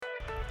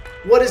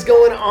What is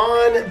going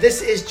on?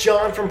 This is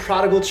John from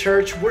Prodigal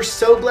Church. We're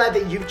so glad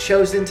that you've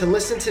chosen to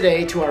listen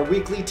today to our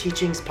weekly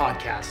teachings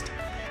podcast.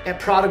 At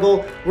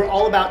Prodigal, we're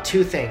all about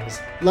two things: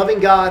 loving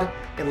God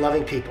and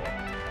loving people.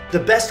 The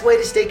best way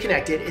to stay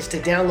connected is to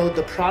download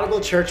the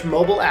Prodigal Church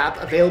mobile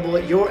app available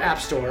at your app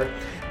store.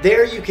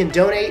 There you can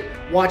donate,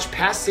 watch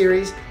past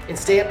series, and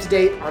stay up to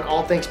date on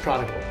all things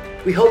Prodigal.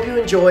 We hope you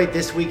enjoyed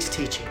this week's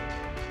teaching.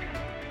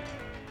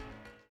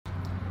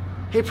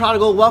 Hey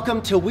Prodigal,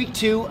 welcome to week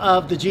 2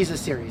 of the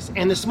Jesus series.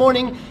 And this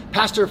morning,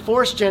 Pastor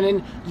Forrest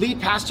Jenin, lead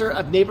pastor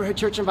of Neighborhood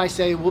Church in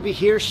Visalia, will be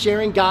here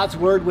sharing God's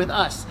word with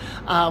us.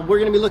 We're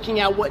going to be looking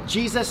at what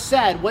Jesus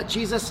said, what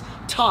Jesus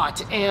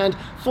taught. And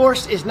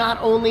Forrest is not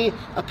only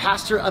a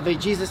pastor of a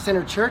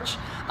Jesus-centered church,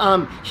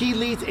 he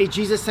leads a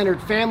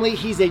Jesus-centered family,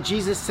 he's a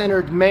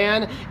Jesus-centered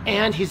man,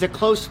 and he's a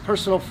close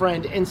personal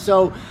friend. And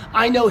so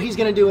I know he's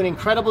going to do an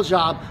incredible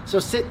job. So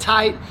sit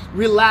tight,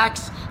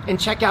 relax, and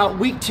check out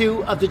week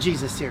 2 of the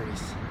Jesus series.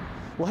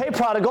 Well, hey,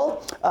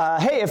 Prodigal.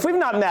 Hey, if we've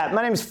not met,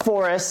 my name's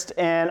Forrest,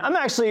 and I'm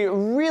actually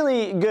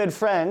really good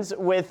friends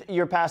with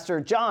your pastor,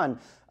 John.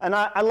 And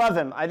I love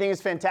him. I think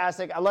it's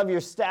fantastic. I love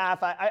your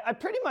staff. I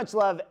pretty much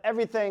love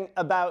everything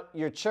about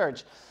your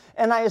church.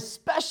 And I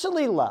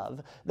especially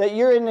love that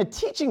you're in a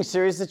teaching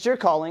series that you're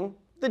calling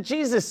the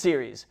Jesus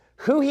series.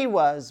 Who he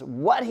was,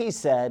 what he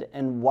said,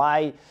 and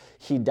why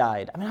he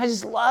died. I mean, I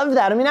just love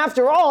that. I mean,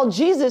 after all,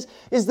 Jesus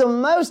is the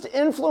most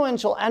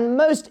influential and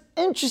most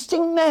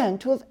interesting man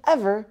to have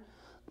ever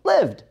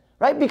lived,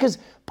 right? Because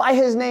by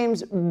his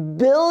names,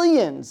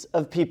 billions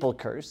of people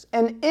curse,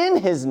 and in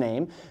his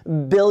name,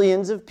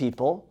 billions of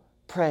people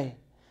pray.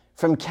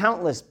 From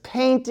countless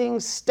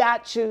paintings,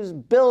 statues,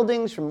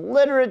 buildings, from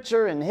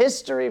literature and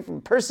history, from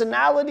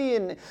personality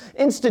and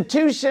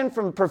institution,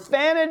 from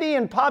profanity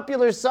and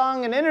popular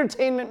song and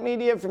entertainment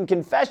media, from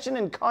confession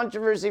and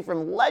controversy,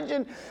 from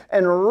legend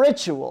and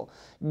ritual,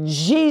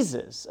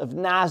 Jesus of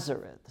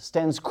Nazareth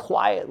stands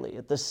quietly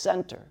at the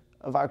center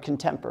of our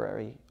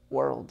contemporary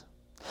world.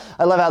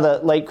 I love how the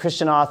late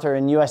Christian author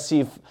and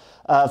USC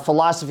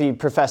philosophy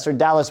professor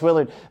Dallas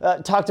Willard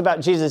talked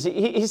about Jesus.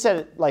 He said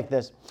it like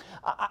this: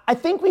 I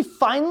think we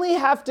finally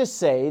have to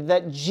say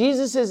that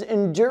Jesus'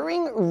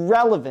 enduring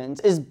relevance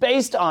is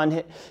based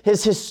on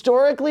his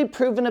historically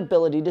proven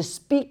ability to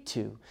speak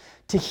to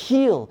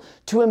heal,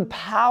 to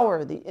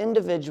empower the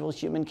individual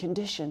human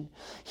condition.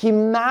 He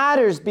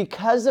matters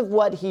because of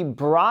what he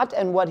brought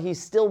and what he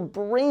still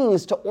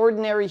brings to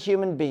ordinary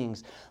human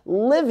beings,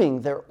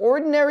 living their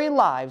ordinary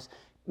lives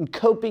and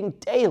coping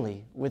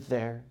daily with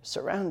their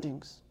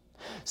surroundings.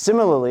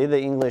 Similarly, the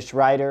English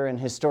writer and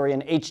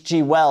historian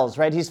H.G. Wells,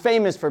 right? He's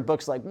famous for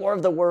books like War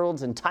of the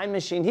Worlds and Time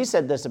Machine. He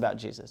said this about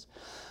Jesus: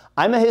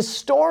 I'm a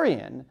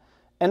historian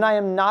and I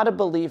am not a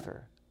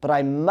believer, but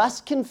I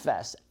must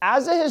confess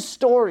as a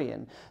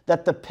historian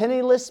that the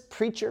penniless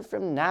preacher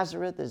from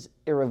Nazareth is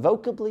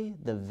irrevocably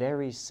the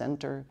very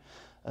center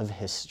of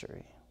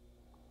history.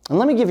 And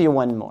let me give you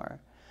one more.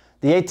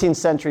 The 18th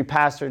century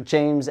pastor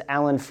James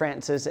Allan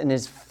Francis, in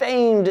his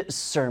famed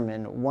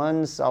sermon,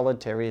 One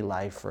Solitary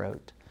Life,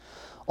 wrote,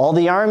 all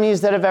the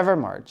armies that have ever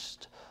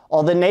marched,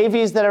 all the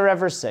navies that have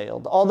ever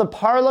sailed, all the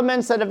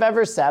parliaments that have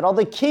ever sat, all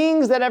the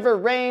kings that ever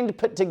reigned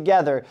put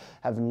together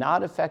have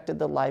not affected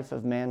the life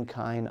of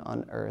mankind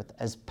on earth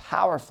as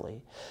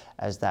powerfully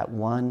as that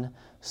one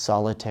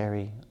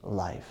solitary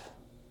life.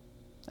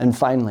 And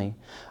finally,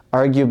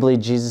 arguably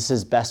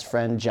Jesus' best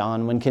friend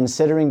John, when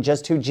considering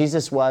just who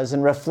Jesus was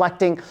and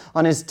reflecting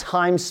on his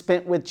time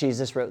spent with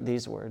Jesus, wrote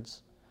these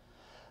words: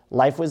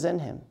 life was in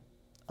him,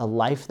 a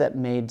life that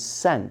made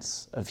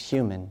sense of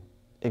human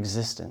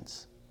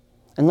existence.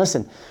 And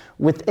listen,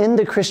 within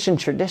the Christian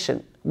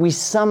tradition, we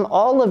sum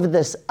all of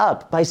this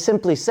up by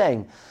simply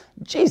saying,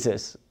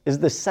 Jesus is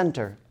the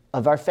center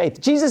of our faith.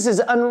 Jesus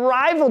is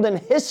unrivaled in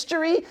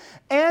history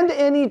and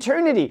in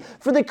eternity.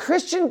 For the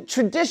Christian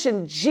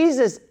tradition,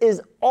 Jesus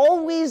is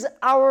always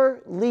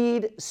our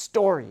lead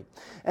story.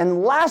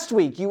 And last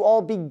week, you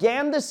all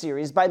began the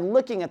series by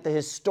looking at the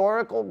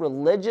historical,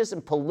 religious,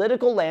 and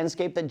political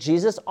landscape that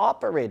Jesus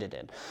operated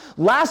in.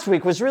 Last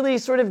week was really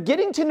sort of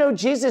getting to know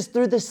Jesus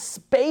through the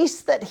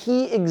space that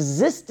he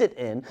existed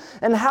in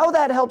and how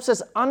that helps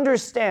us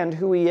understand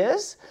who he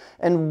is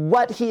and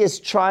what he is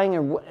trying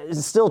and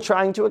is still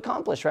trying to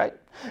accomplish, right?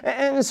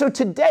 And so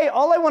today,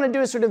 all I want to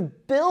do is sort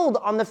of build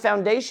on the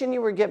foundation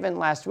you were given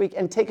last week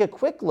and take a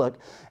quick look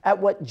at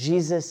what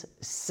Jesus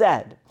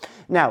said.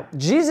 Now,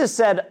 Jesus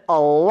said a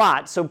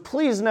lot, so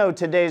please know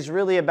today's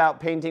really about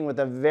painting with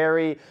a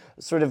very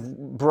sort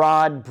of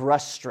broad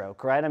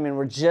brushstroke, right? I mean,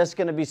 we're just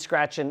going to be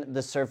scratching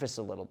the surface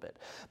a little bit.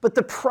 But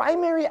the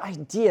primary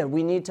idea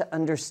we need to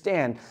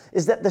understand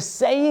is that the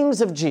sayings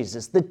of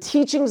Jesus, the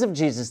teachings of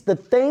Jesus, the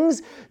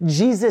things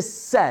Jesus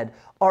said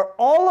are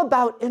all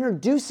about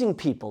introducing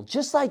people,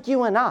 just like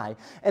you and I,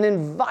 and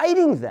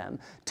inviting them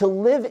to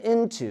live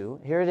into,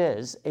 here it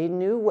is, a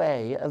new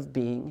way of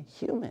being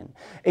human,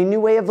 a new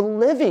way of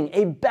living,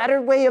 a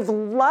better way of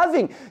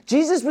loving.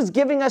 Jesus was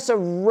giving us a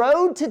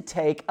road to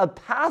take, a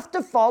path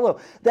to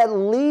follow that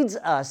leads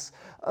us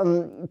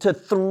to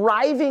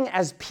thriving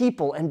as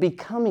people and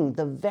becoming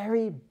the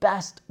very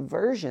best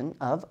version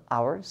of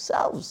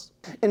ourselves.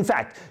 In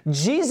fact,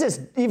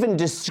 Jesus even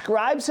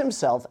describes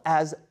himself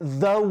as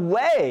the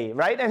way,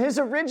 right? And his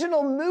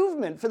original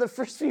movement for the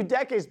first few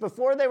decades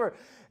before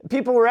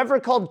people were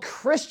ever called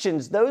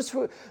Christians, those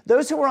who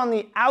were on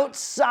the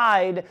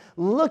outside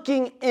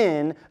looking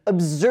in,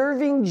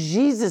 observing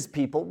Jesus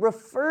people,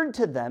 referred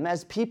to them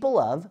as people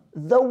of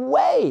the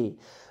way.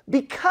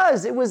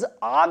 Because it was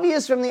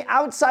obvious from the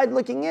outside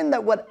looking in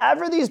that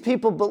whatever these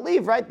people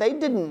believed, right, they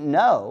didn't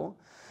know,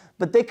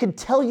 but they could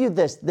tell you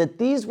this, that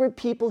these were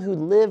people who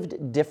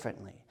lived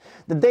differently,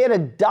 that they had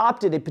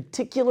adopted a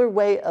particular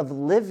way of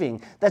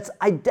living that's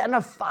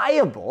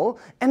identifiable,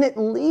 and it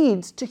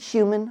leads to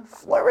human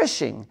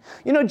flourishing.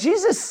 You know,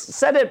 Jesus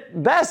said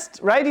it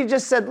best, right? He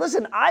just said,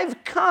 listen,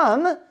 I've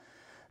come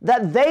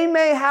that they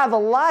may have a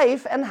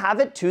life and have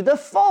it to the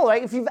full,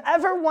 right? If you've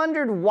ever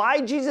wondered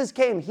why Jesus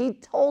came, he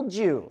told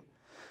you.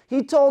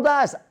 He told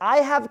us, I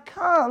have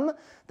come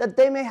that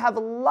they may have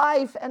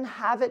life and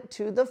have it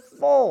to the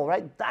full,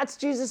 right? That's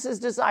Jesus'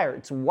 desire.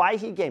 It's why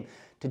he came,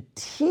 to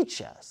teach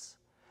us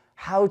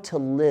how to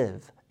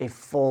live a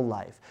full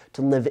life,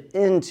 to live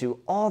into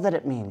all that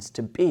it means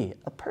to be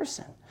a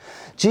person.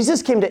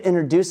 Jesus came to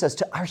introduce us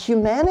to our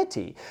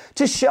humanity,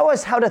 to show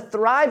us how to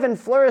thrive and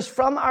flourish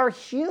from our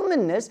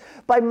humanness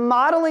by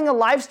modeling a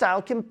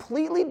lifestyle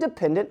completely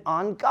dependent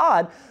on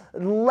God,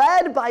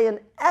 led by an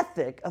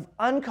ethic of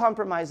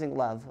uncompromising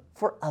love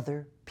for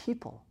other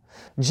people.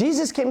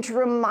 Jesus came to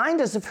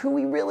remind us of who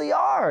we really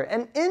are.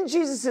 And in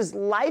Jesus'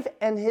 life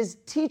and his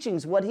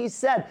teachings, what he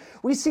said,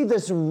 we see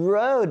this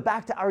road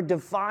back to our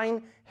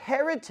divine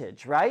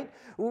heritage, right?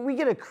 We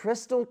get a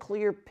crystal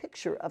clear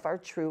picture of our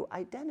true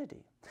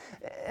identity.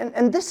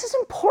 And this is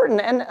important,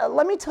 and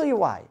let me tell you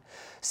why.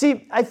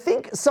 See, I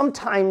think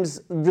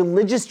sometimes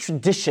religious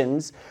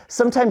traditions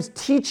sometimes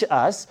teach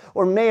us,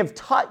 or may have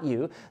taught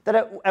you,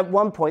 that at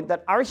one point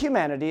that our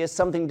humanity is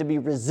something to be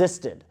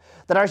resisted,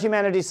 that our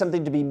humanity is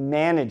something to be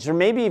managed, or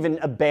maybe even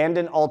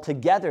abandoned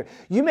altogether.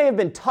 You may have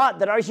been taught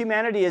that our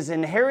humanity is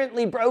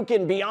inherently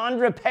broken, beyond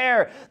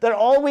repair, that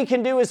all we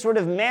can do is sort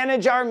of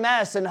manage our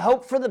mess and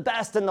hope for the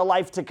best in the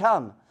life to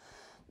come.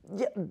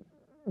 Yeah,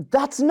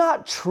 that's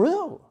not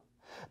true.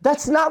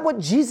 That's not what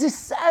Jesus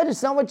said.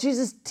 It's not what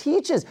Jesus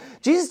teaches.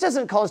 Jesus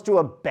doesn't call us to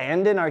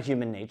abandon our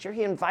human nature.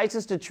 He invites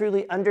us to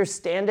truly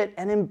understand it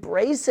and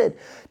embrace it,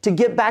 to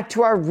get back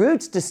to our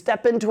roots, to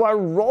step into our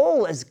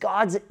role as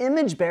God's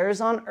image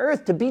bearers on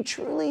earth, to be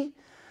truly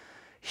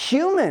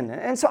human.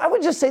 And so I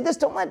would just say this,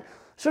 don't let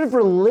sort of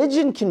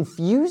religion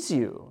confuse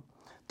you.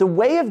 The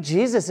way of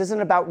Jesus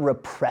isn't about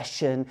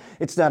repression.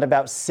 It's not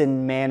about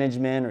sin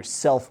management or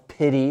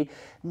self-pity.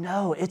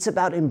 No, it's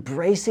about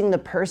embracing the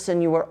person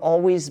you were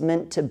always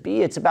meant to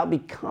be. It's about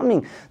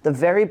becoming the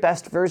very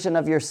best version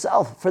of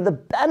yourself for the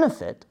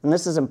benefit, and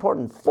this is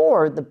important,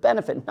 for the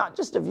benefit, not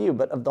just of you,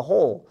 but of the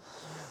whole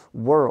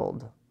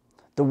world.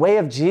 The way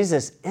of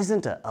Jesus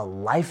isn't a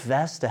life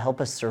vest to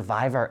help us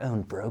survive our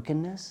own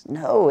brokenness.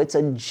 No, it's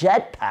a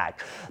jetpack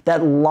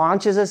that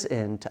launches us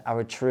into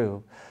our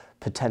true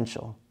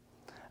potential.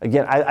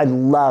 Again, I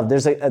love,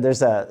 there's a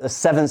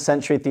 7th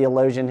century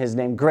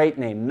theologian, great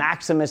name,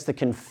 Maximus the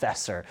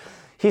Confessor.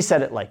 He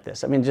said it like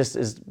this, just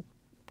as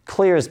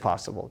clear as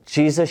possible.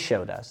 Jesus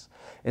showed us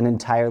an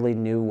entirely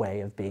new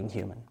way of being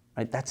human,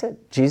 right? That's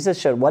it. Jesus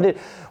showed, what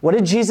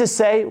did Jesus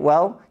say?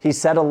 Well, he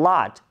said a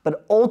lot,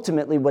 but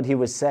ultimately what he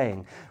was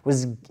saying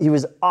was he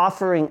was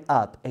offering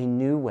up a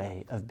new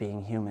way of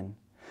being human.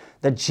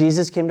 That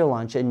Jesus came to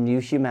launch a new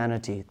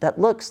humanity that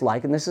looks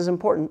like, and this is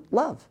important,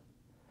 love.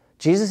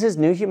 Jesus'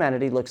 new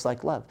humanity looks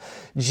like love.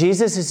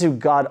 Jesus is who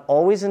God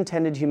always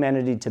intended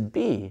humanity to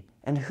be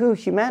and who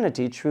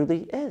humanity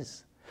truly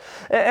is.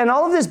 And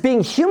all of this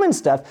being human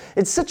stuff,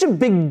 it's such a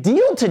big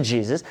deal to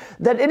Jesus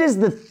that it is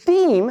the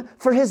theme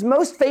for his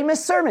most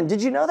famous sermon.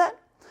 Did you know that?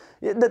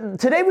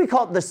 Today we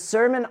call it the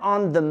Sermon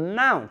on the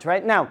Mount,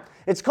 right? Now,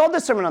 it's called the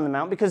Sermon on the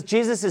Mount because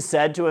Jesus is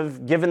said to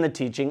have given the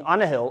teaching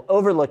on a hill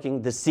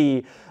overlooking the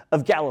Sea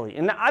of Galilee.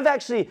 And I've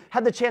actually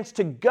had the chance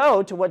to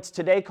go to what's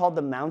today called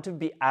the Mount of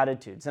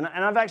Beatitudes. And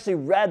I've actually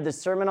read the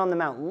Sermon on the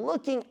Mount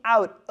looking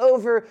out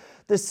over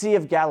the Sea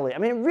of Galilee.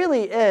 It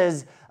really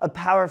is a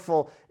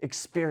powerful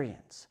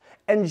experience.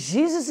 And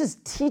Jesus'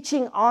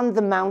 teaching on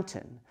the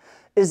mountain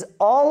is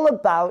all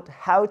about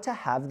how to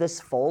have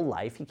this full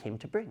life he came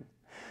to bring,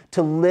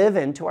 to live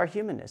into our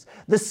humanness.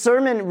 The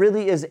sermon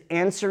really is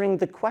answering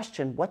the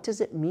question, what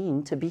does it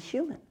mean to be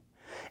human?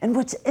 And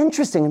what's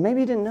interesting, and maybe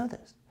you didn't know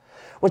this,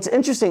 what's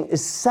interesting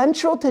is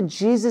central to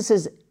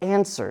Jesus'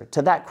 answer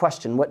to that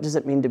question, what does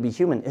it mean to be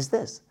human, is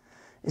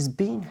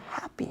being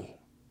happy.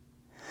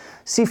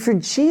 See, for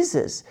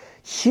Jesus,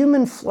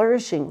 human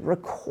flourishing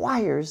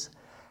requires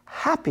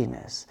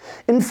happiness.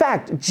 In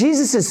fact,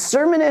 Jesus'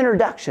 sermon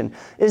introduction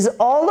is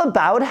all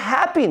about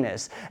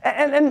happiness.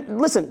 And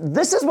listen,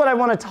 this is what I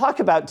want to talk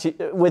about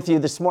with you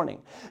this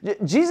morning.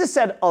 Jesus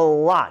said a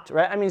lot,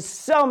 right?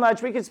 So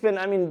much. We could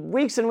spend,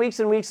 weeks and weeks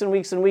and weeks and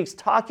weeks and weeks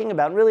talking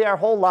about, really our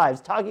whole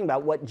lives, talking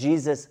about what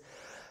Jesus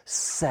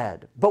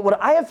said. But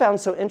what I have found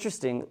so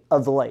interesting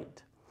of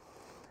late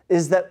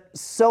is that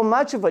so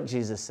much of what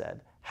Jesus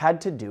said had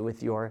to do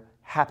with your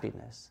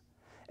happiness.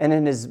 And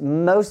in his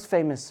most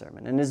famous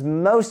sermon, in his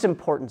most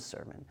important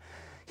sermon,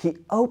 he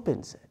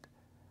opens it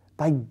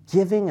by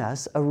giving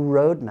us a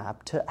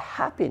roadmap to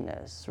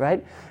happiness,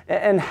 right?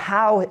 And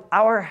how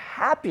our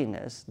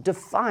happiness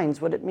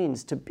defines what it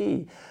means to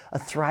be a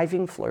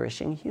thriving,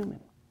 flourishing human.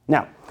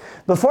 Now,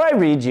 before I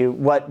read you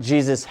what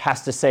Jesus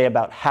has to say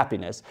about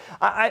happiness,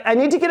 I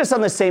need to get us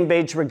on the same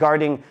page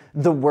regarding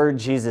the word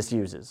Jesus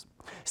uses.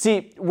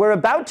 See, we're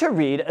about to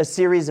read a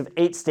series of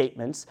 8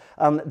 statements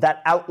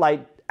that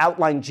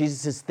outline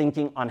Jesus'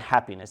 thinking on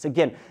happiness.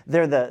 Again,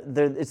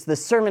 it's the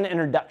sermon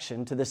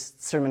introduction to this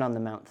Sermon on the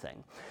Mount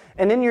thing.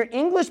 And in your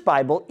English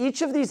Bible,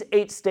 each of these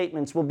 8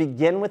 statements will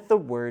begin with the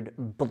word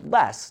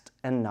blessed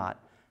and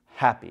not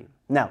happy.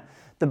 Now,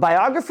 the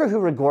biographer who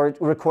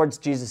records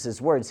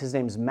Jesus' words, his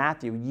name's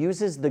Matthew,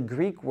 uses the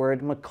Greek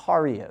word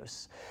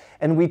makarios,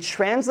 and we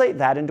translate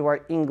that into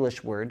our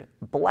English word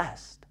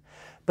blessed.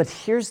 But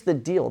here's the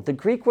deal. The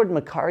Greek word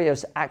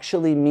makarios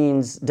actually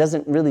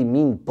doesn't really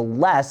mean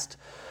blessed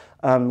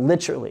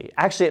literally.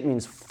 Actually, it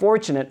means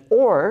fortunate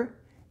or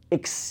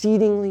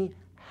exceedingly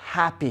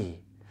happy.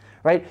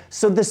 Right?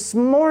 So this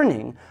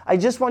morning, I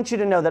just want you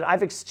to know that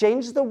I've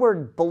exchanged the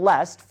word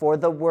blessed for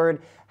the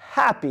word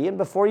happy. And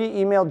before you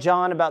email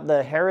John about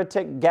the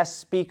heretic guest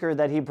speaker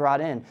that he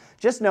brought in,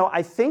 just know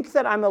I think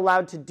that I'm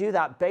allowed to do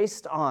that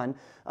based on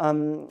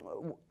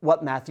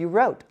what Matthew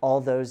wrote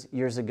all those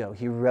years ago.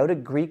 He wrote a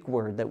Greek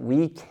word that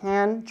we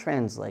can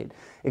translate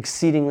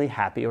exceedingly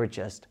happy or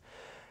just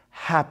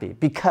happy,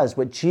 because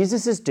what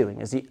Jesus is doing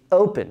is he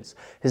opens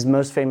his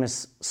most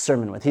famous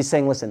sermon with, he's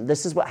saying, listen,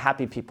 this is what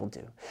happy people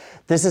do.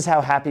 This is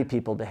how happy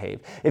people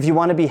behave. If you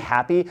want to be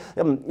happy,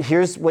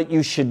 here's what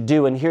you should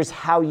do, and here's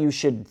how you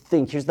should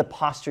think. Here's the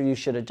posture you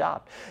should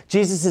adopt.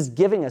 Jesus is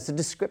giving us a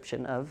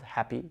description of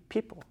happy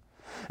people.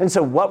 And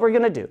so what we're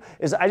going to do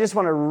is I just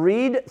want to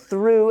read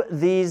through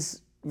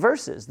these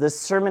verses, this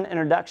sermon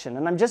introduction,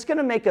 and I'm just going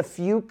to make a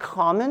few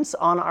comments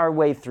on our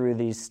way through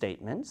these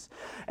statements.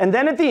 And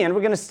then at the end,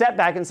 we're going to step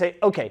back and say,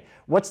 okay,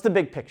 what's the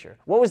big picture?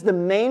 What was the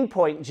main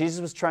point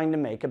Jesus was trying to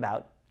make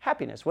about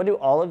happiness? What do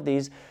all of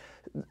these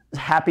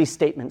happy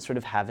statements sort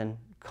of have in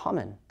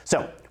common?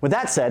 So with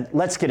that said,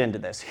 let's get into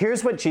this.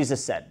 Here's what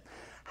Jesus said.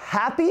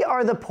 Happy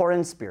are the poor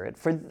in spirit,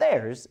 for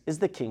theirs is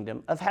the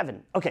kingdom of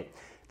heaven. Okay.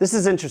 This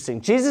is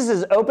interesting. Jesus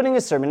is opening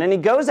a sermon, and he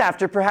goes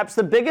after perhaps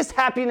the biggest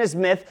happiness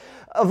myth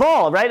of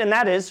all, right? And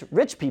that is,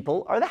 rich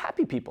people are the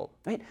happy people,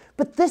 right?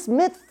 But this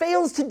myth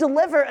fails to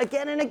deliver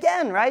again and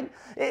again, right?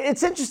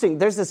 It's interesting.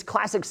 There's this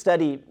classic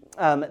study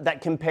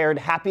that compared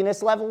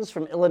happiness levels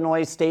from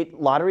Illinois state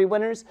lottery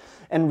winners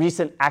and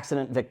recent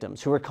accident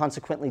victims who were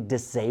consequently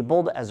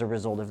disabled as a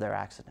result of their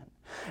accident.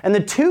 And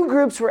the two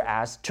groups were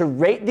asked to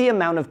rate the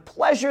amount of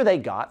pleasure they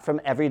got from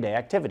everyday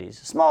activities,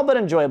 small but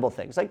enjoyable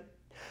things like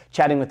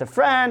chatting with a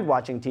friend,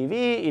 watching TV,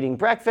 eating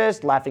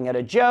breakfast, laughing at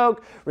a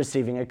joke,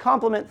 receiving a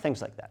compliment,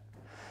 things like that.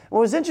 What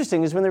was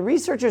interesting is when the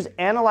researchers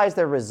analyzed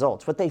their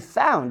results, what they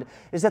found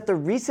is that the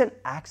recent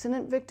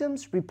accident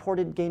victims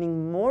reported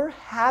gaining more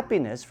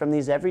happiness from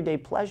these everyday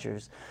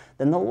pleasures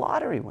than the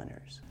lottery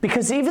winners.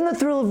 Because even the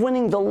thrill of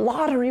winning the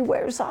lottery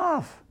wears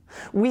off.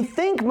 We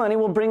think money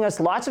will bring us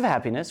lots of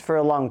happiness for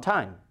a long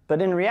time,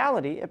 but in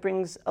reality, it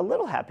brings a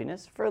little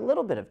happiness for a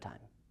little bit of time.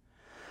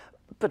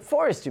 But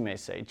Forrest, you may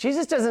say,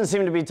 Jesus doesn't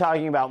seem to be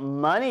talking about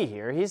money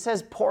here. He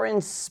says poor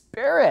in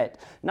spirit,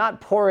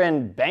 not poor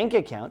in bank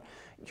account.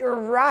 You're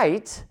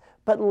right,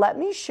 but let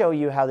me show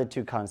you how the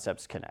two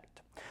concepts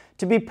connect.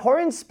 To be poor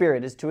in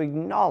spirit is to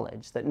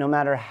acknowledge that no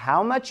matter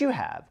how much you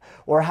have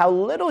or how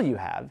little you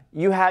have,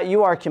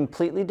 you are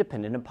completely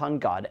dependent upon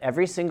God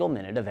every single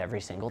minute of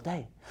every single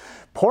day.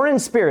 Poor in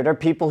spirit are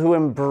people who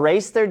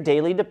embrace their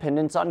daily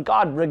dependence on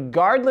God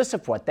regardless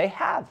of what they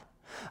have.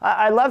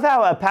 I love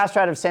how a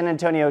pastor out of San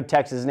Antonio,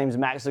 Texas, his name's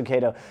Max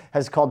Lucado,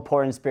 has called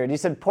poor in spirit. He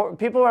said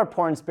people who are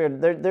poor in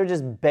spirit, they're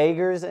just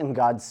beggars in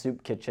God's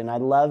soup kitchen. I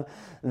love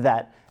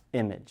that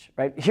image,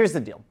 right? Here's the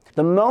deal.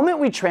 The moment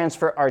we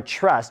transfer our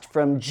trust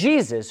from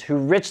Jesus, who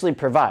richly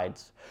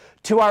provides,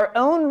 to our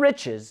own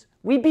riches,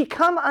 we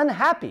become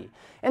unhappy.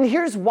 And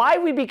here's why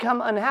we become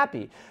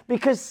unhappy.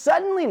 Because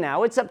suddenly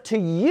now it's up to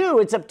you,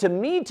 it's up to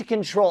me to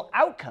control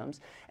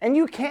outcomes, and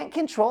you can't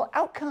control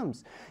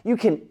outcomes. You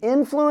can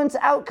influence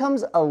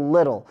outcomes a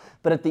little,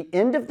 but at the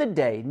end of the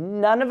day,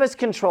 none of us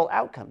control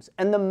outcomes.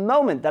 And the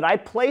moment that I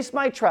place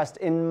my trust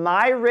in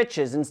my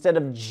riches instead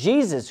of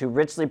Jesus, who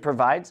richly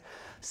provides,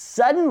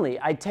 suddenly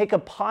I take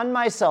upon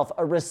myself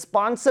a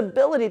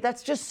responsibility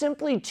that's just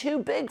simply too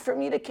big for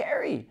me to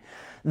carry.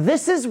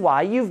 This is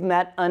why you've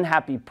met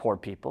unhappy poor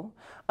people,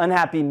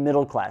 unhappy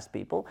middle-class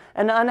people,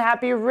 and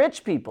unhappy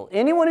rich people.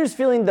 Anyone who's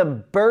feeling the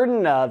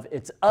burden of,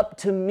 it's up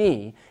to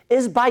me,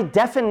 is by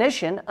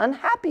definition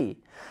unhappy.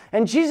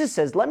 And Jesus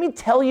says, let me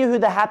tell you who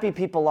the happy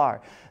people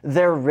are.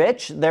 They're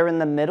rich, they're in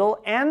the middle,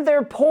 and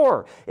they're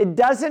poor. It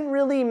doesn't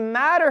really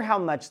matter how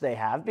much they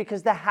have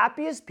because the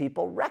happiest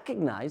people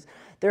recognize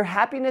their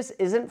happiness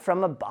isn't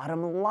from a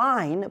bottom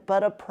line,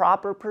 but a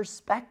proper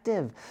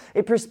perspective.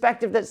 A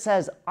perspective that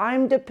says,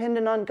 I'm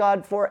dependent on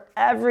God for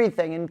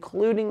everything,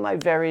 including my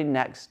very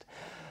next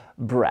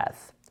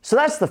breath. So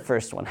that's the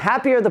first one.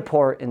 Happy are the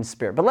poor in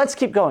spirit. But let's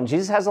keep going.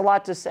 Jesus has a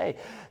lot to say.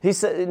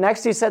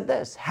 Next he said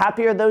this,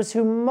 happy are those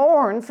who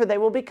mourn, for they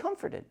will be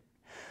comforted.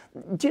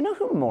 Do you know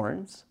who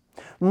mourns?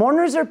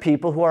 Mourners are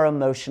people who are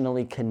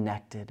emotionally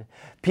connected,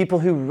 people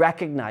who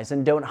recognize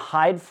and don't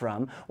hide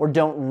from or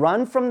don't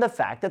run from the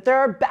fact that there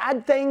are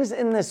bad things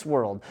in this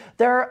world.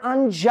 There are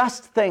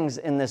unjust things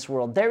in this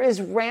world. There is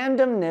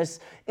randomness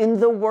in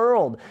the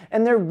world,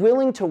 and they're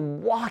willing to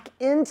walk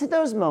into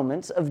those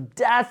moments of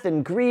death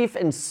and grief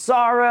and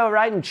sorrow,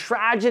 right, and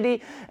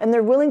tragedy, and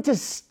they're willing to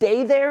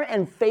stay there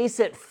and face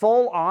it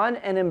full on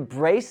and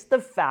embrace the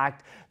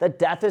fact that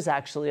death is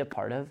actually a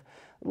part of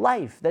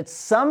life, that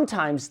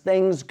sometimes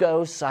things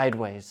go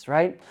sideways,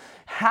 right?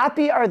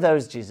 Happy are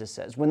those, Jesus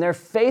says, when they're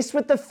faced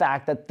with the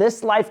fact that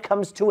this life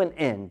comes to an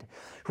end,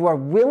 who are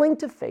willing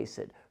to face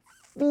it,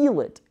 feel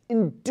it,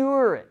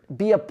 endure it,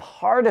 be a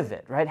part of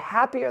it, right?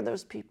 Happy are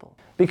those people.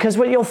 Because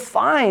what you'll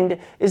find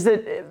is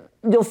that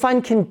you'll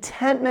find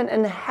contentment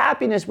and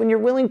happiness when you're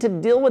willing to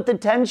deal with the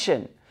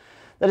tension,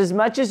 that as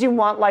much as you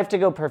want life to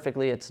go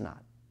perfectly, it's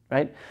not.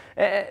 Right?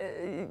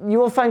 You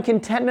will find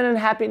contentment and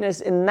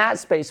happiness in that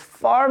space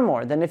far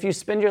more than if you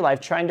spend your life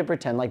trying to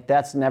pretend like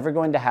that's never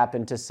going to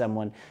happen to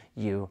someone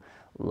you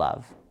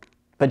love.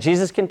 But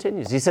Jesus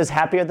continues. He says,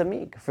 happy are the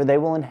meek, for they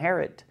will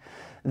inherit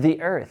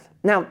the earth.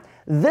 Now,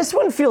 this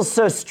one feels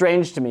so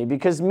strange to me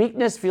because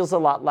meekness feels a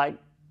lot like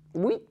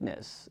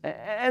weakness.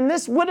 And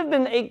this would have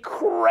been a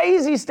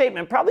crazy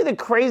statement, probably the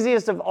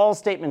craziest of all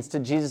statements to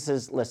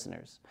Jesus'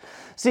 listeners.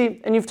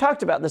 See, and you've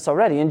talked about this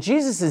already, in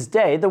Jesus'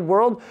 day, the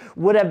world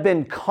would have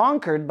been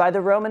conquered by the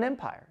Roman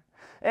Empire.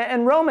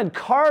 And Rome had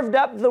carved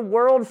up the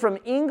world from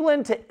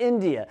England to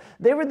India.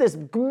 They were this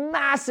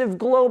massive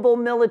global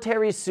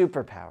military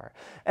superpower.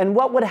 And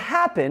what would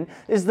happen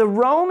is the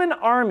Roman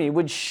army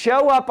would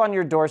show up on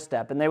your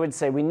doorstep and they would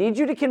say, we need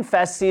you to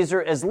confess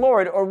Caesar as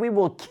Lord or we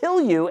will kill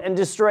you and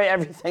destroy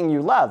everything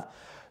you love.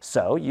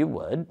 So you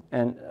would,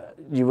 and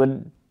you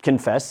would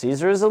confess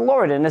Caesar as a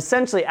Lord. And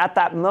essentially at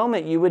that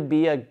moment, you would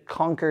be a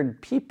conquered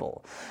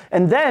people.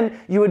 And then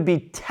you would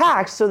be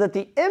taxed so that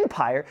the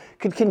empire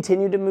could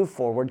continue to move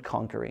forward,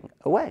 conquering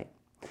away.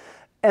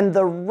 And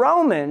the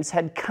Romans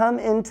had come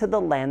into the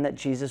land that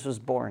Jesus was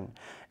born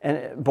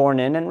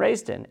in and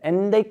raised in,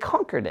 and they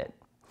conquered it.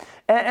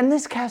 And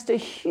this cast a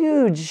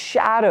huge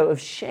shadow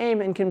of shame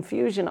and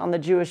confusion on the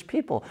Jewish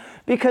people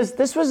because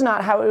this was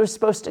not how it was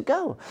supposed to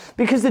go.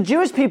 Because the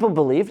Jewish people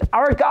believed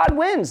our God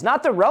wins,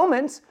 not the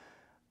Romans.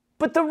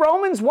 But the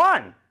Romans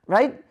won,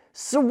 right?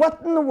 So what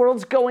in the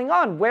world's going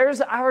on?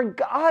 Where's our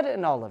God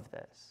in all of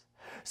this?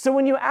 So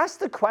when you ask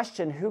the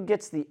question, who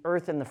gets the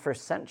earth in the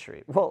first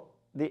century? Well,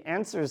 the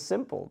answer is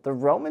simple. The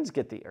Romans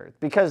get the earth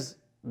because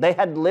they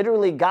had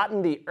literally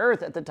gotten the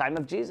earth at the time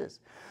of Jesus.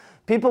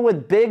 People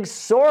with big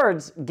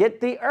swords get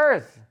the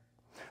earth,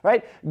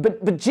 right?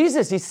 But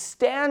Jesus, he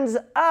stands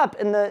up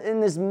in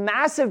this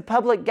massive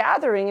public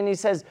gathering and he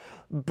says,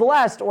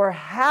 blessed or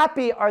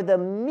happy are the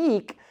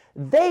meek,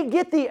 they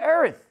get the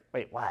earth.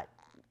 Wait, what?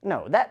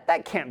 No,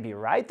 that can't be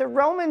right. The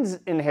Romans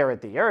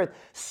inherit the earth.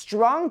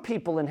 Strong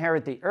people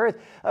inherit the earth,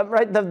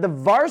 right? The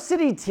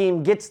varsity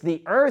team gets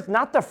the earth,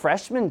 not the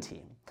freshman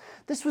team.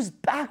 This was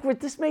backward.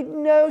 This made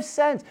no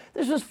sense.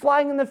 This was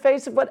flying in the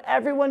face of what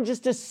everyone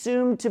just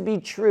assumed to be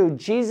true.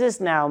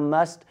 Jesus now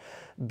must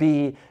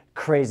be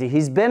crazy.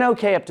 He's been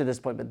okay up to this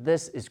point, but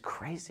this is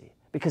crazy.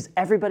 Because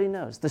everybody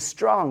knows, the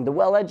strong, the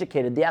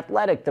well-educated, the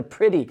athletic, the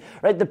pretty,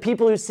 right? The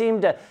people who seem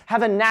to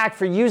have a knack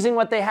for using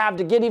what they have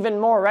to get even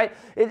more, right?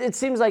 It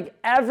seems like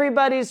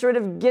everybody sort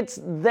of gets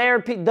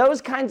those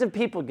kinds of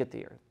people get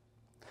the earth.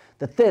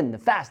 The thin, the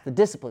fast, the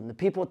disciplined, the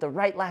people with the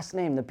right last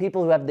name, the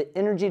people who have the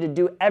energy to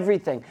do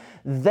everything,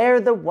 they're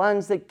the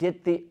ones that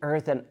get the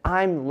earth and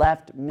I'm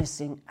left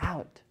missing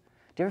out.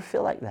 Do you ever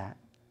feel like that?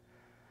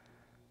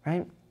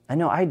 Right? I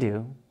know I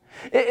do.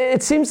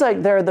 It seems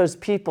like there are those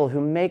people who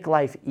make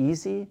life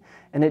easy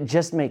and it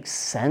just makes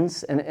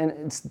sense, and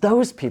it's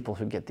those people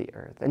who get the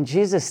earth. And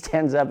Jesus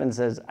stands up and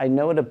says, I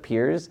know it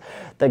appears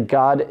that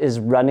God is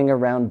running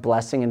around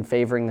blessing and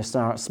favoring the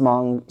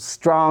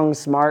strong,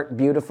 smart,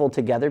 beautiful,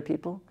 together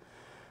people,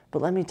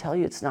 but let me tell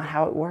you, it's not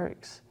how it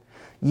works.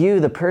 You,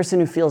 the person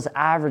who feels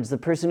average, the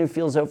person who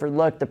feels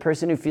overlooked, the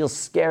person who feels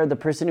scared, the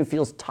person who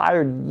feels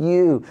tired,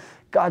 you,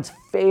 God's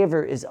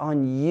favor is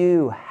on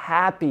you.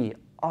 Happy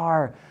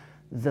are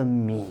the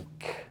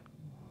meek.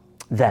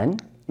 Then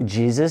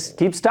Jesus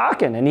keeps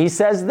talking and he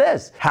says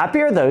this: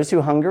 happy are those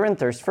who hunger and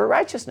thirst for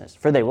righteousness,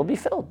 for they will be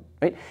filled.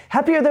 Right?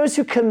 Happy are those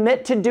who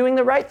commit to doing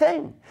the right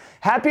thing.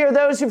 Happy are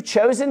those who've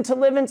chosen to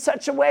live in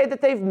such a way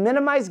that they've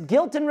minimized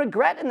guilt and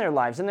regret in their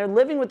lives and they're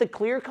living with a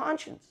clear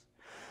conscience.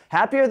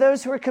 Happy are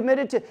those who are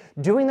committed to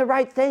doing the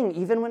right thing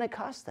even when it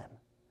costs them.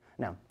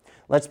 Now,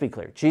 let's be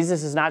clear.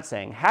 Jesus is not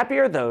saying, happy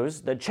are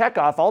those that check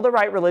off all the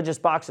right religious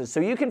boxes so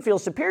you can feel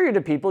superior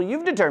to people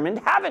you've determined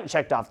haven't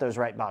checked off those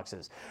right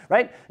boxes,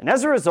 right? And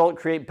as a result,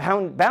 create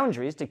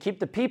boundaries to keep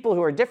the people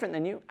who are different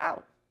than you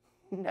out.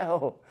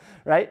 No,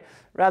 right?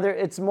 Rather,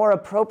 it's more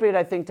appropriate,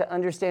 I think, to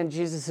understand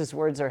Jesus'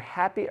 words are,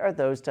 happy are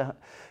those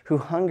who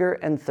hunger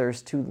and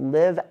thirst to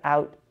live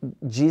out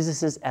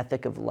Jesus'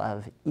 ethic of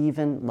love,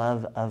 even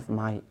love of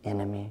my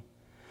enemy.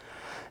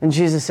 And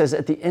Jesus says,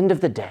 at the end of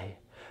the day,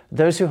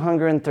 those who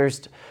hunger and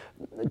thirst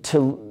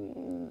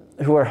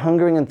who are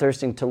hungering and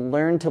thirsting to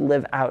learn to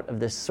live out of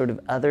this sort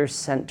of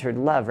other-centered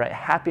love, right?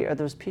 Happy are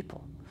those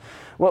people.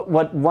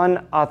 What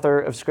one author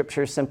of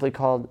Scripture simply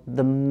called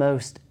the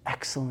most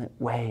excellent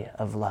way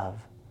of love.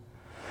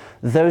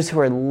 Those who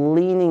are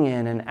leaning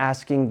in and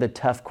asking the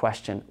tough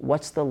question,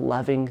 what's the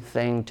loving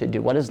thing to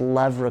do? What does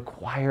love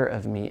require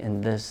of me in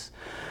this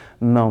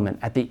moment?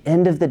 At the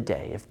end of the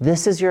day, if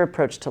this is your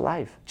approach to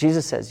life,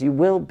 Jesus says you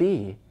will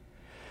be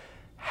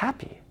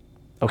happy.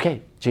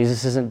 Okay,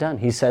 Jesus isn't done.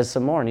 He says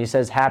some more, and he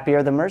says, happy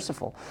are the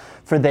merciful,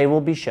 for they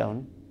will be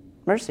shown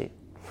mercy.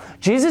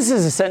 Jesus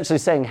is essentially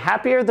saying,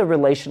 happy are the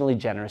relationally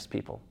generous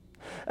people.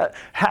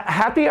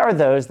 Happy are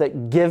those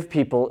that give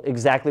people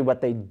exactly what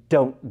they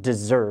don't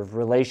deserve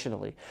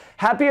relationally.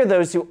 Happy are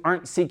those who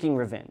aren't seeking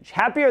revenge.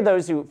 Happy are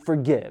those who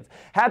forgive.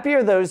 Happy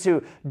are those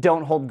who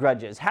don't hold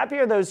grudges. Happy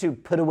are those who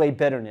put away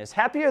bitterness.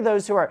 Happy are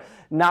those who are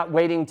not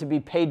waiting to be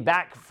paid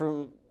back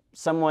from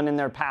someone in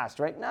their past,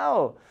 right?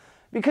 No.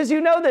 Because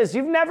you know this,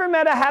 you've never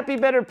met a happy,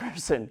 bitter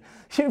person.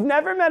 You've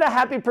never met a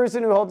happy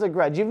person who holds a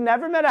grudge. You've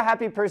never met a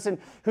happy person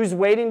who's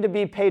waiting to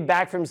be paid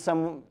back from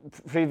some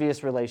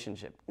previous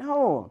relationship.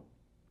 No.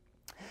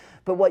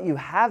 But what you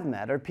have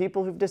met are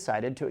people who've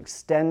decided to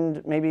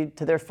extend maybe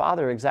to their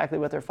father exactly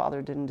what their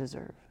father didn't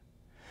deserve.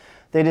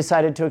 They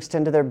decided to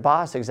extend to their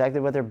boss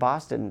exactly what their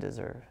boss didn't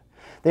deserve.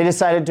 They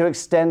decided to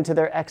extend to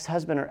their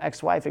ex-husband or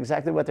ex-wife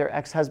exactly what their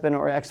ex-husband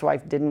or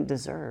ex-wife didn't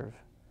deserve.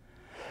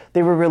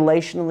 They were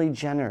relationally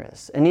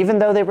generous. And even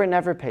though they were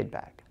never paid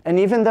back, and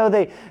even though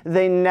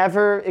they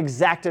never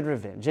exacted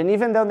revenge, and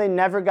even though they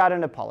never got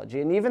an apology,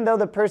 and even though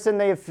the person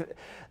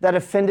that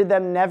offended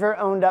them never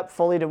owned up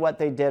fully to what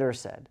they did or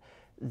said,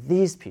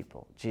 these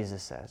people,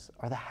 Jesus says,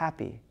 are the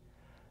happy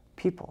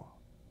people.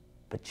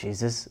 But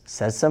Jesus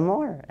says some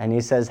more, and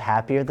he says,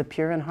 happy are the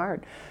pure in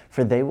heart,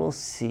 for they will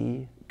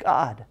see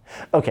God.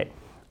 Okay,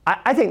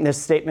 I think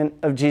this statement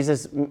of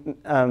Jesus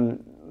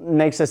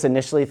makes us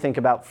initially think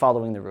about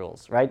following the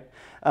rules, right?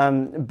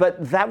 But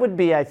that would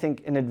be, I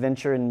think, an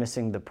adventure in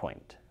missing the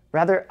point.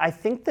 Rather, I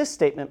think this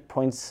statement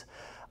points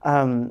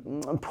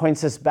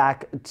us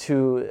back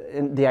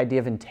to the idea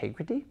of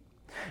integrity,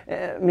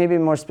 maybe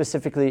more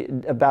specifically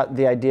about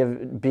the idea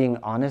of being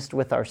honest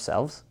with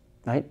ourselves,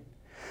 right?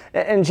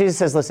 And Jesus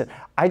says, listen,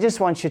 I just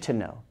want you to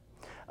know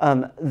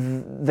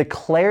the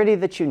clarity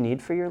that you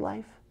need for your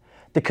life,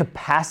 the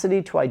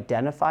capacity to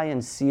identify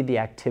and see the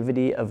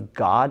activity of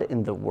God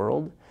in the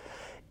world,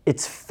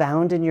 it's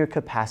found in your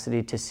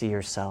capacity to see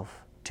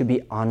yourself, to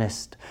be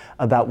honest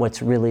about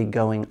what's really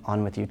going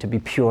on with you, to be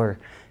pure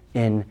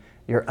in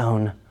your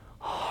own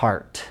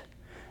heart.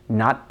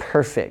 Not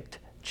perfect,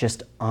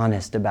 just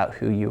honest about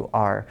who you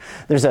are.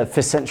 There's a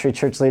 5th century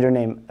church leader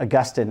named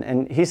Augustine,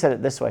 and he said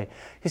it this way.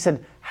 He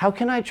said, how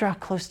can I draw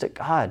close to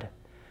God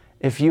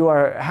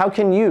how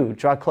can you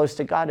draw close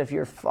to God if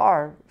you're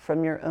far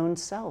from your own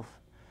self?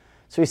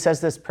 So he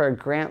says this prayer,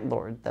 grant,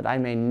 Lord, that I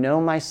may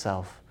know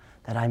myself,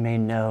 that I may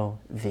know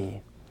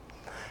thee.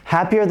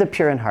 Happy are the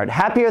pure in heart.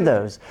 Happy are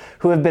those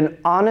who have been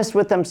honest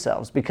with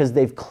themselves because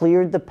they've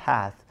cleared the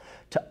path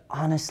to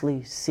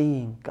honestly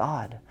seeing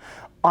God.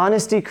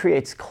 Honesty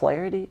creates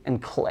clarity,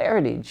 and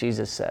clarity,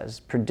 Jesus says,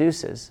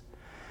 produces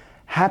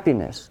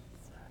happiness.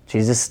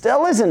 Jesus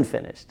still isn't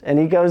finished. And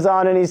he goes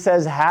on and he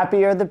says,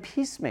 happy are the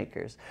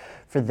peacemakers,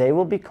 for they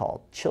will be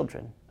called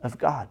children of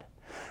God.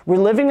 We're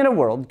living in a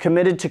world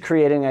committed to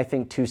creating, I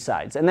think, two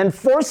sides, and then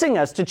forcing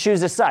us to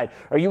choose a side.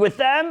 Are you with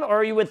them or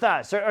are you with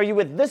us? Are you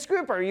with this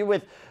group or are you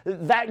with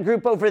that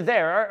group over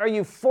there? Are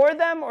you for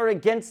them or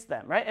against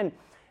them, right?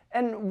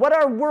 And what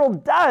our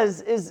world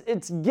does is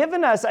it's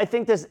given us, I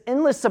think, this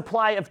endless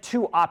supply of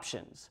two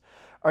options.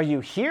 Are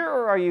you here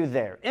or are you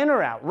there? In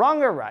or out?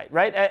 Wrong or right?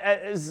 Right?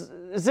 As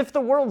if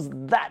the world's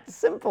that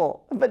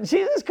simple. But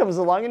Jesus comes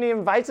along and he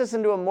invites us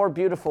into a more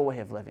beautiful way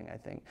of living, I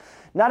think.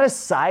 Not as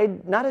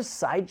side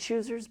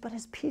choosers, but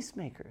as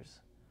peacemakers.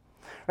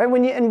 Right?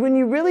 When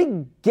you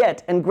really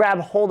get and grab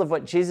hold of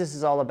what Jesus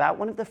is all about,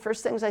 one of the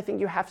first things I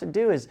think you have to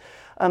do is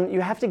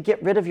you have to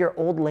get rid of your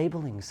old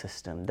labeling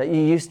system that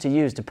you used to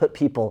use to put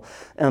people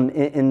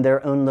in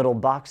their own little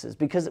boxes.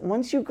 Because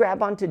once you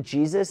grab onto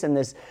Jesus and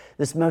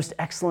this most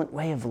excellent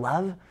way of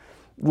love,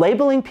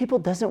 Labeling people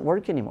doesn't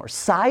work anymore.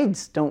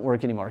 Sides don't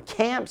work anymore.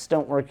 Camps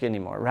don't work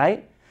anymore,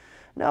 right?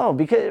 No,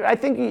 because I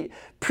think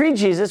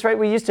pre-Jesus, right,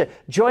 we used to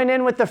join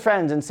in with the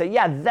friends and say,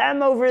 yeah,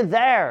 them over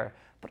there.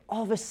 But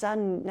all of a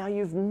sudden, now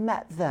you've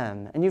met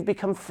them and you've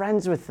become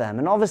friends with them.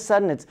 And all of a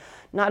sudden, it's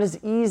not as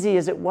easy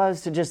as it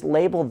was to just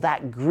label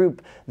that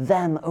group,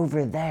 them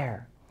over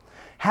there.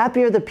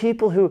 Happy are the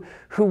people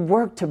who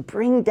work to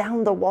bring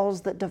down the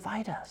walls that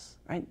divide us,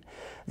 right?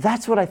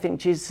 That's what I think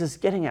Jesus is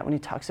getting at when he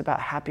talks about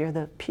happy are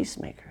the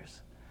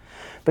peacemakers.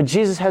 But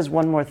Jesus has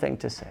one more thing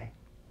to say.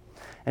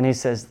 And he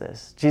says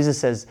this. Jesus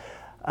says,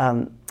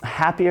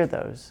 happy are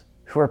those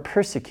who are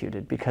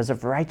persecuted because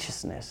of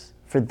righteousness,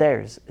 for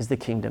theirs is the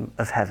kingdom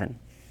of heaven.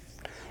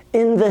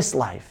 In this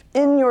life,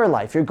 in your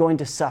life, you're going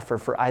to suffer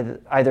for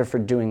either for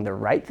doing the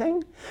right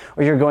thing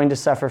or you're going to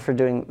suffer for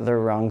doing the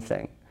wrong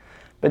thing.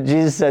 But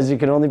Jesus says you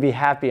can only be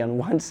happy on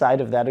one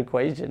side of that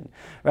equation,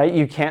 right?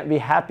 You can't be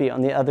happy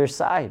on the other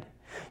side.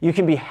 You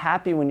can be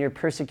happy when you're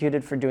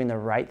persecuted for doing the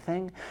right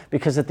thing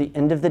because at the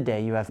end of the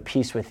day, you have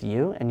peace with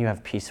you and you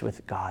have peace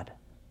with God.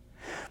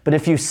 But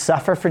if you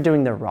suffer for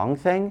doing the wrong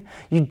thing,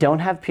 you don't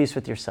have peace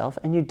with yourself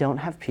and you don't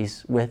have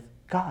peace with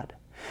God.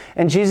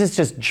 And Jesus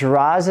just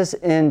draws us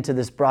into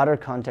this broader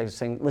context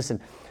saying, listen,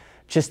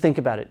 just think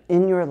about it.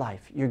 In your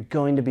life, you're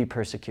going to be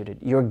persecuted.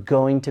 You're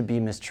going to be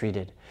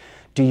mistreated.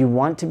 Do you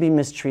want to be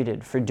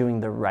mistreated for doing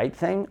the right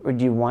thing or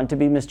do you want to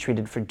be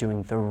mistreated for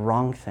doing the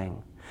wrong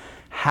thing?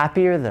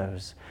 Happy are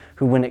those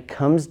who, when it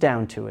comes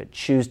down to it,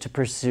 choose to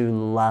pursue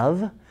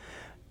love,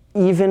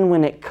 even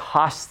when it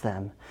costs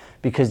them,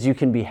 because you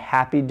can be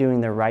happy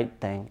doing the right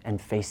thing and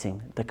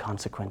facing the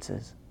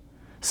consequences.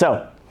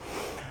 So,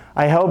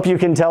 I hope you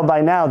can tell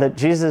by now that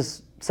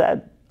Jesus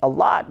said a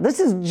lot. This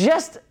is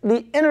just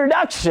the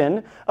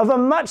introduction of a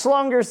much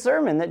longer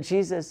sermon that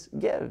Jesus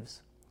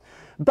gives.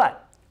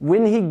 But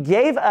when he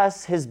gave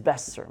us his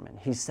best sermon,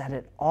 he set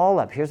it all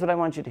up. Here's what I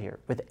want you to hear,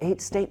 with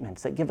 8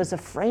 statements that give us a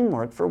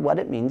framework for what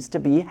it means to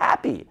be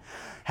happy.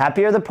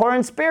 Happy are the poor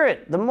in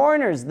spirit, the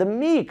mourners, the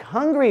meek,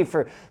 hungry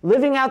for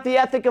living out the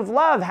ethic of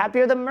love. Happy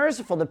are the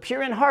merciful, the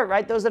pure in heart,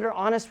 right? Those that are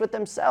honest with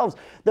themselves.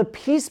 The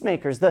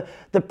peacemakers, the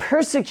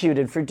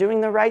persecuted for doing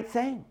the right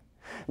thing.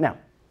 Now,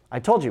 I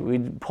told you,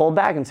 we'd pull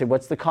back and say,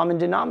 what's the common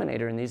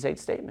denominator in these 8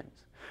 statements?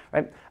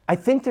 Right? I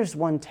think there's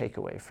one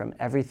takeaway from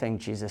everything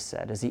Jesus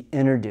said as he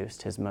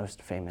introduced his most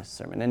famous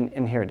sermon,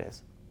 and here it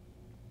is.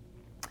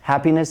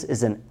 Happiness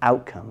is an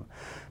outcome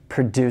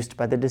produced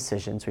by the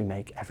decisions we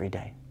make every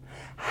day.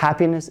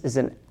 Happiness is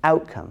an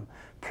outcome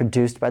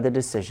produced by the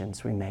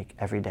decisions we make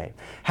every day.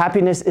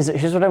 Happiness is,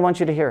 here's what I want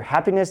you to hear.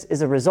 Happiness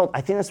is a result.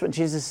 I think that's what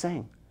Jesus is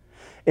saying.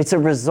 It's a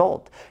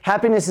result.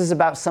 Happiness is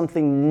about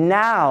something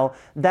now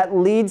that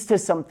leads to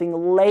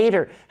something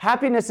later.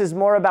 Happiness is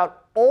more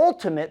about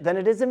ultimate than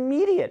it is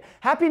immediate.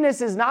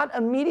 Happiness is not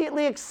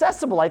immediately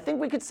accessible. I think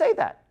we could say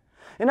that.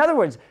 In other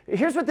words,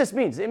 here's what this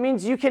means. It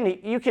means you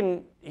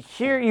can't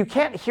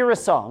hear a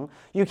song,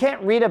 you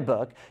can't read a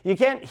book, you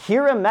can't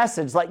hear a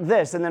message like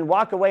this and then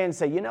walk away and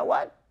say, you know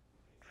what?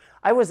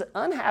 I was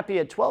unhappy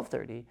at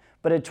 12:30,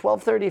 but at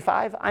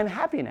 12:35, I'm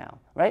happy now,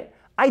 right?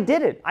 I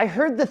did it. I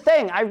heard the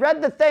thing. I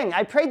read the thing.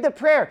 I prayed the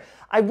prayer.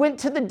 I went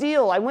to the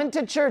deal. I went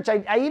to church.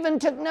 I even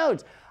took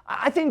notes.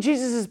 I think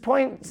Jesus'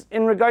 point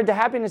in regard to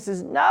happiness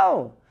is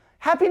no.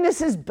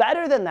 Happiness is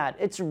better than that.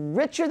 It's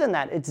richer than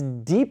that. It's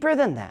deeper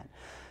than that.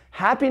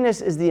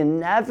 Happiness is the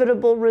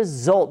inevitable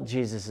result,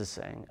 Jesus is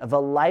saying, of a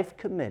life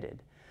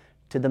committed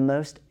to the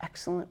most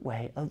excellent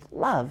way of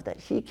love that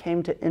he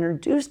came to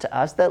introduce to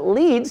us that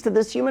leads to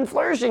this human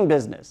flourishing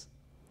business.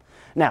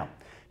 Now,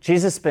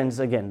 Jesus spends,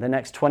 again, the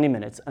next 20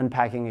 minutes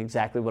unpacking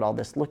exactly what all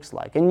this looks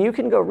like. And you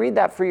can go read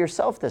that for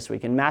yourself this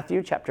week in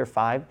Matthew chapter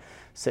 5,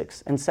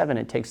 6, and 7.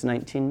 It takes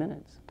 19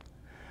 minutes.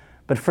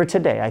 But for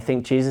today, I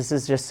think Jesus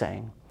is just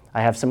saying,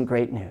 I have some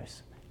great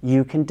news.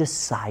 You can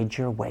decide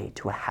your way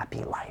to a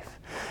happy life.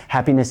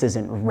 Happiness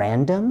isn't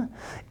random.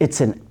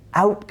 It's an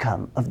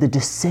outcome of the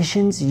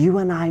decisions you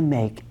and I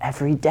make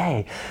every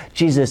day.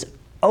 Jesus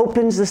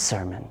opens the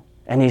sermon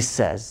and he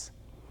says,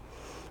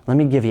 let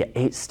me give you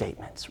 8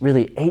 statements,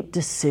 really 8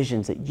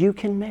 decisions that you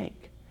can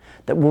make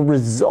that will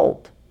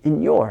result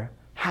in your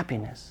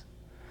happiness.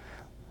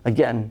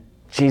 Again,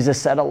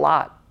 Jesus said a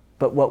lot,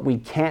 but what we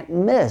can't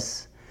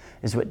miss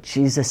is what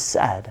Jesus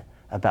said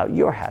about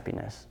your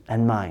happiness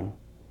and mine.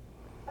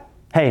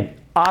 Hey,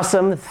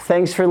 awesome.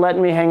 Thanks for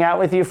letting me hang out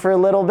with you for a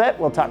little bit.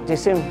 We'll talk to you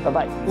soon.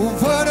 Bye-bye.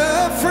 What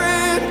a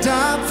friend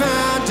I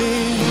found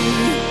in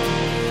you,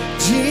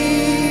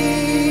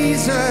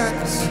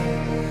 Jesus.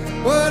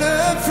 What a